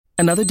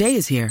Another day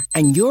is here,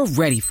 and you're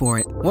ready for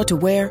it. What to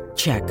wear?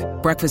 Check.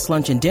 Breakfast,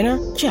 lunch, and dinner?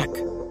 Check.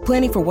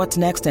 Planning for what's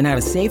next and how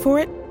to save for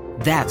it?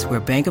 That's where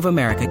Bank of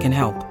America can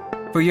help.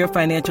 For your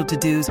financial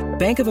to-dos,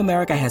 Bank of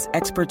America has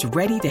experts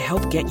ready to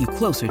help get you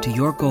closer to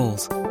your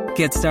goals.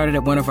 Get started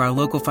at one of our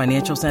local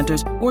financial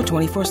centers or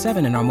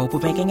 24/7 in our mobile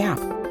banking app.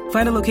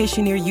 Find a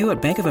location near you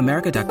at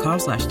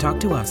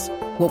bankofamerica.com/talktous.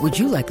 What would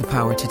you like the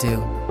power to do?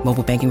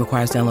 Mobile banking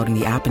requires downloading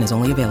the app and is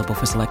only available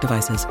for select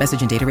devices.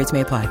 Message and data rates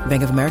may apply.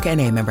 Bank of America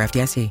N.A., member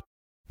FDIC.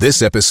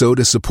 This episode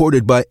is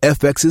supported by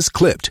FX's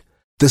Clipped,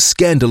 the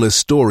scandalous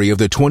story of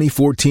the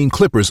 2014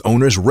 Clippers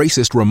owner's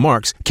racist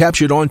remarks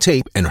captured on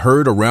tape and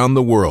heard around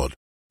the world.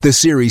 The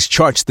series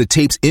charts the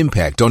tape's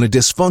impact on a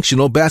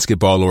dysfunctional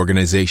basketball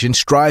organization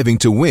striving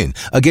to win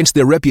against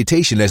their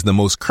reputation as the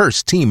most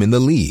cursed team in the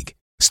league.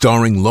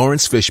 Starring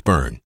Lawrence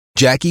Fishburne,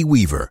 Jackie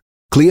Weaver,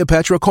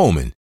 Cleopatra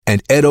Coleman,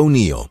 and Ed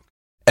O'Neill.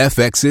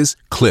 FX's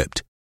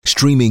Clipped,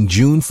 streaming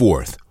June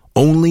 4th,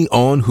 only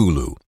on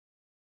Hulu.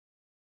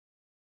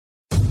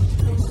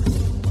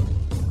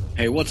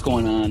 Hey, what's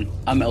going on?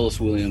 I'm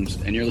Ellis Williams,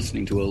 and you're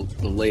listening to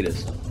the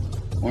latest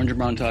Orange and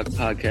Brown Talk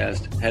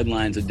podcast,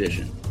 Headlines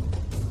Edition.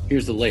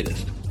 Here's the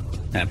latest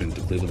happening with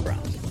the Cleveland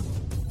Browns.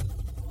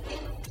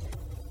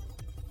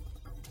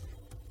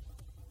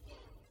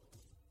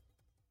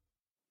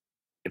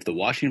 If the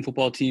Washington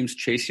football team's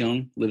Chase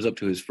Young lives up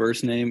to his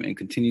first name and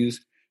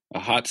continues a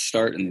hot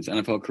start in his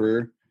NFL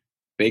career,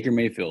 Baker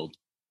Mayfield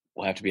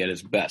will have to be at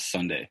his best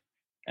Sunday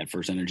at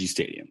First Energy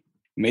Stadium.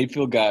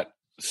 Mayfield got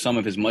some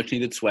of his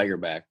much-needed swagger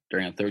back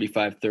during a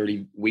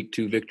 35-30 Week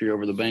 2 victory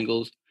over the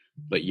Bengals,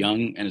 but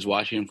Young and his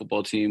Washington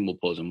football team will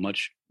pose a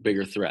much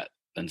bigger threat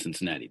than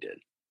Cincinnati did.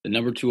 The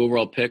number 2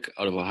 overall pick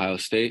out of Ohio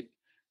State,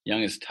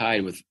 Young is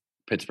tied with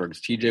Pittsburgh's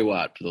TJ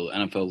Watt for the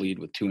NFL lead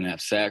with 2.5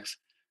 sacks,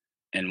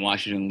 and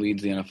Washington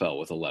leads the NFL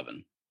with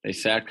 11. They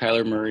sacked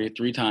Kyler Murray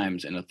 3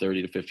 times in a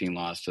 30-15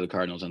 loss to the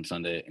Cardinals on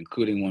Sunday,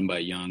 including one by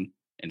Young,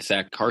 and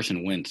sacked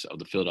Carson Wentz of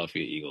the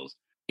Philadelphia Eagles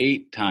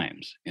 8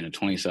 times in a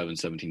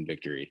 27-17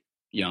 victory.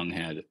 Young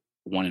had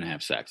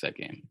 1.5 sacks that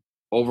game.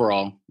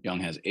 Overall, Young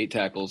has 8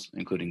 tackles,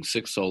 including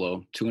 6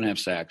 solo, 2.5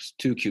 sacks,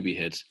 2 QB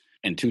hits,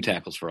 and 2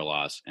 tackles for a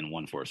loss, and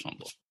 1 forced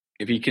fumble.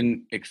 If he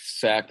can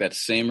exact that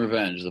same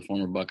revenge the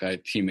former Buckeye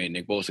teammate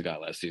Nick Bosa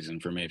got last season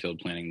for Mayfield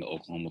planting the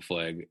Oklahoma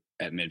flag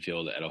at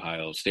midfield at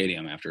Ohio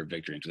Stadium after a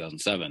victory in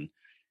 2007,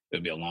 it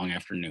would be a long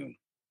afternoon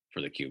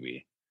for the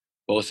QB.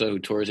 Bosa, who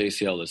tore his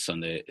ACL this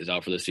Sunday, is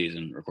out for the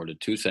season, recorded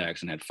 2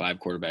 sacks and had 5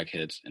 quarterback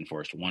hits and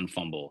forced 1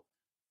 fumble,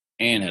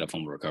 and had a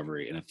fumble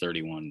recovery in a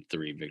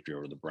 31-3 victory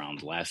over the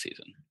Browns last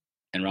season.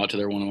 En route to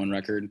their 1-1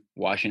 record,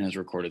 Washington has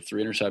recorded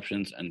 3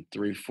 interceptions and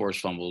 3 forced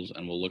fumbles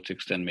and will look to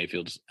extend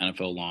Mayfield's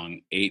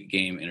NFL-long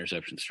 8-game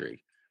interception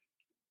streak.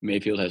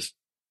 Mayfield has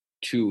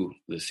 2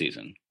 this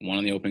season, 1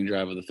 on the opening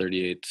drive of the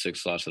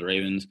 38-6 loss to the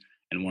Ravens,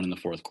 and 1 in the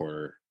fourth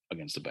quarter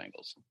against the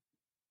Bengals.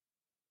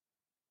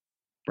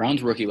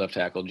 Browns rookie left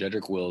tackle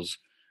Jedrick Wills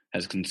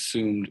has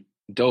consumed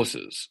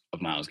doses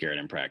of Myles Garrett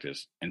in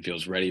practice and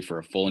feels ready for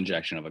a full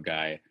injection of a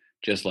guy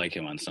just like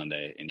him on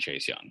Sunday in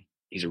Chase Young.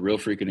 He's a real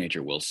freak of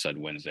nature, Wills said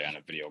Wednesday on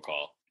a video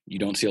call. You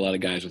don't see a lot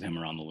of guys with him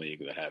around the league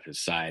that have his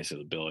size,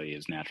 his ability,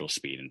 his natural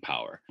speed, and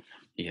power.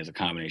 He has a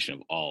combination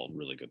of all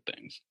really good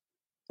things.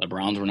 The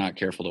Browns were not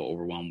careful to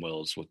overwhelm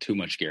Wills with too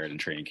much Garrett in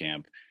training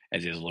camp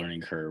as he has a learning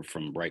curve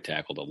from right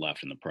tackle to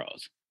left in the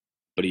pros.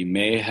 But he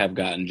may have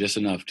gotten just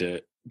enough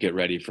to get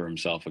ready for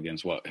himself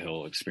against what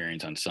he'll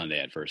experience on Sunday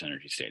at First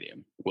Energy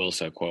Stadium. Wills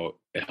said, quote,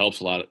 "It helps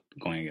a lot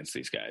going against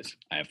these guys.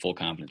 I have full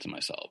confidence in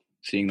myself.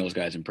 Seeing those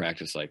guys in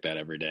practice like that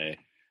every day,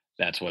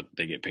 that's what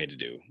they get paid to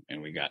do,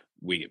 and we get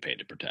paid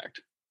to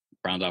protect."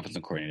 Browns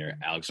offensive coordinator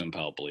Alex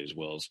Impel believes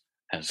Wills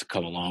has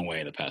come a long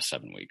way in the past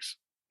 7 weeks.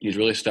 He's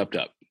really stepped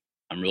up.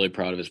 I'm really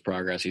proud of his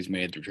progress he's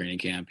made through training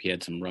camp. He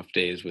had some rough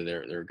days where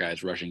there were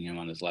guys rushing him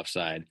on his left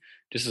side.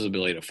 Just his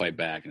ability to fight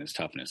back and his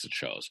toughness, it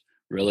shows.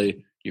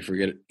 Really, you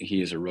forget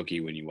he is a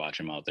rookie when you watch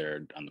him out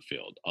there on the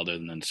field. Other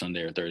than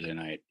Sunday or Thursday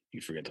night,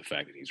 you forget the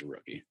fact that he's a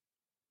rookie.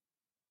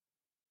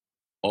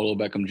 Odell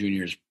Beckham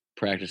Jr. is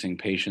practicing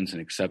patience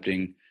and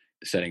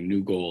setting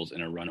new goals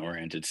in a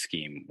run-oriented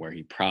scheme where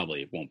he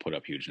probably won't put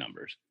up huge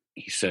numbers.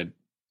 He said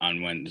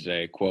on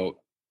Wednesday, quote,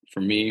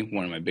 "For me,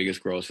 one of my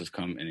biggest growths has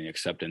come in the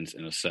acceptance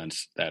in a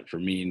sense that for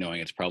me, knowing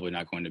it's probably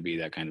not going to be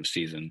that kind of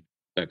season,"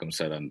 Beckham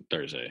said on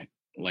Thursday.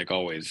 "Like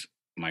always,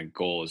 my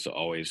goal is to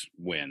always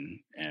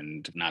win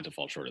and not to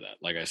fall short of that.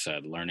 Like I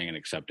said, learning and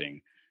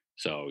accepting,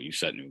 so you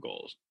set new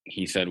goals."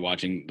 He said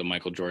watching the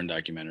Michael Jordan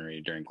documentary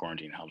during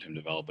quarantine helped him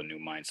develop a new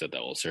mindset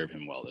that will serve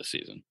him well this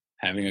season.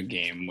 Having a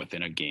game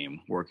within a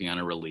game, working on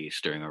a release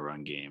during a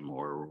run game,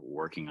 or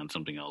working on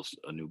something else,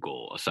 a new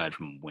goal, aside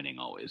from winning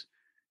always.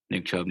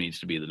 Nick Chubb needs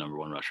to be the number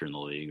 1 rusher in the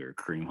league, or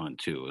Kareem Hunt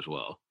too as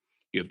well.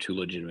 You have 2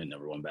 legitimate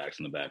number 1 backs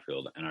in the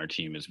backfield, and our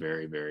team is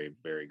very, very,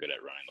 very good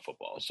at running the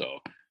football.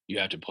 So you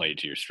have to play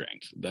to your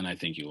strengths. Then I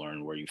think you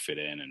learn where you fit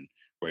in and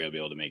where you'll be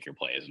able to make your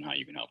plays and how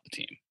you can help the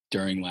team.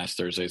 During last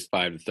Thursday's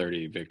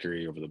 5-30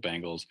 victory over the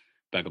Bengals,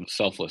 Beckham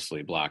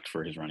selflessly blocked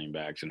for his running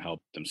backs and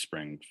helped them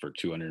spring for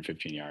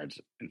 215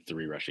 yards and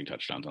 3 rushing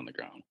touchdowns on the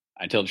ground.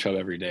 I tell Chubb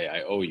every day,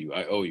 I owe you,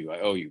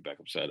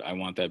 Beckham said. I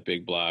want that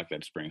big block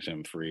that springs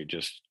him free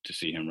just to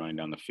see him running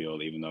down the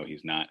field, even though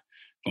he's not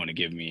going to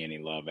give me any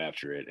love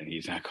after it, and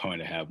he's not going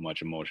to have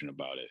much emotion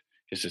about it.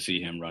 Just to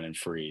see him running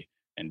free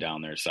and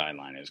down their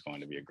sideline is going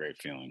to be a great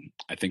feeling.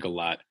 I think a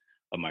lot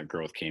of my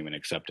growth came in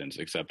acceptance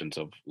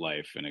of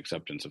life and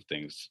acceptance of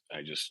things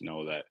I just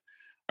know that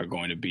are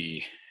going to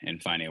be,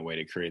 and finding a way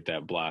to create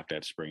that block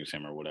that springs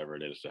him or whatever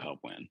it is to help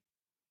win.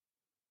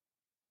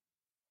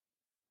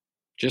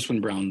 Just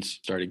when Browns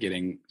started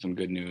getting some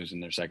good news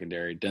in their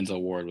secondary,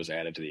 Denzel Ward was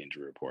added to the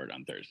injury report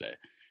on Thursday.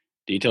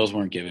 Details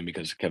weren't given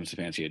because Kevin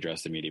Stefanski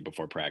addressed the media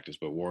before practice,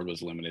 but Ward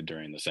was limited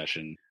during the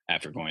session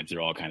after going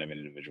through all kind of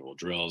individual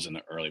drills in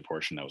the early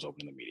portion that was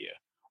open to the media.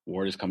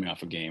 Ward is coming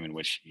off a game in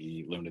which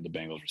he limited the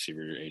Bengals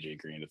receiver A.J.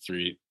 Green to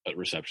 3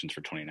 receptions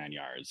for 29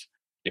 yards.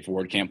 If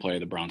Ward can't play,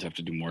 the Browns have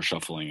to do more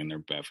shuffling in their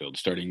backfield.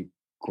 Starting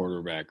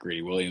quarterback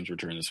Grady Williams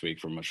returned this week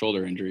from a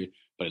shoulder injury,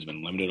 but has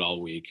been limited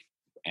all week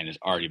and has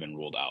already been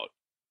ruled out.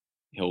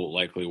 He'll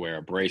likely wear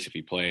a brace if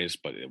he plays,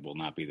 but it will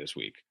not be this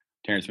week.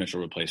 Terrence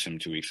Mitchell replaced him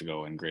 2 weeks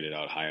ago and graded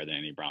out higher than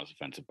any Browns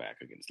defensive back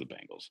against the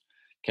Bengals.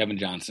 Kevin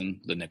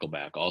Johnson, the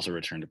nickelback, also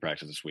returned to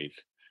practice this week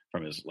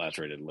from his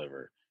lacerated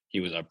liver. He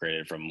was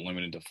upgraded from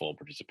limited to full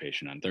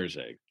participation on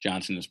Thursday.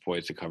 Johnson is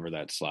poised to cover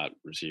that slot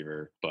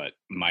receiver, but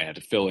might have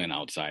to fill in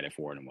outside if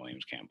Ward and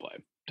Williams can't play.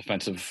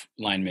 Defensive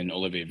linemen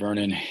Olivier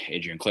Vernon,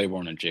 Adrian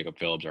Claiborne, and Jacob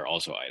Phillips are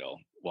also idle.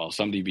 While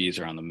some DBs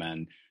are on the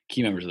mend,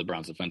 key members of the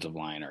Browns defensive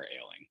line are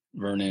ailing.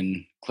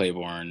 Vernon,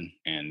 Claiborne,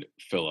 and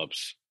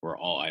Phillips were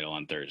all idle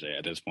on Thursday.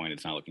 At this point,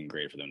 it's not looking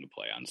great for them to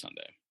play on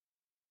Sunday.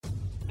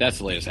 That's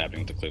the latest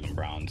happening with the Cleveland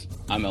Browns.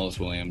 I'm Ellis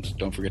Williams.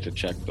 Don't forget to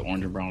check the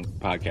Orange and Brown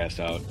podcast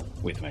out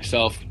with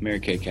myself, Mary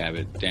Kay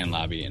Cabot, Dan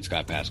Lobby, and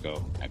Scott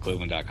Pasco at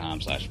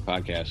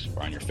cleveland.com/podcast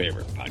or on your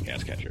favorite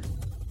podcast catcher.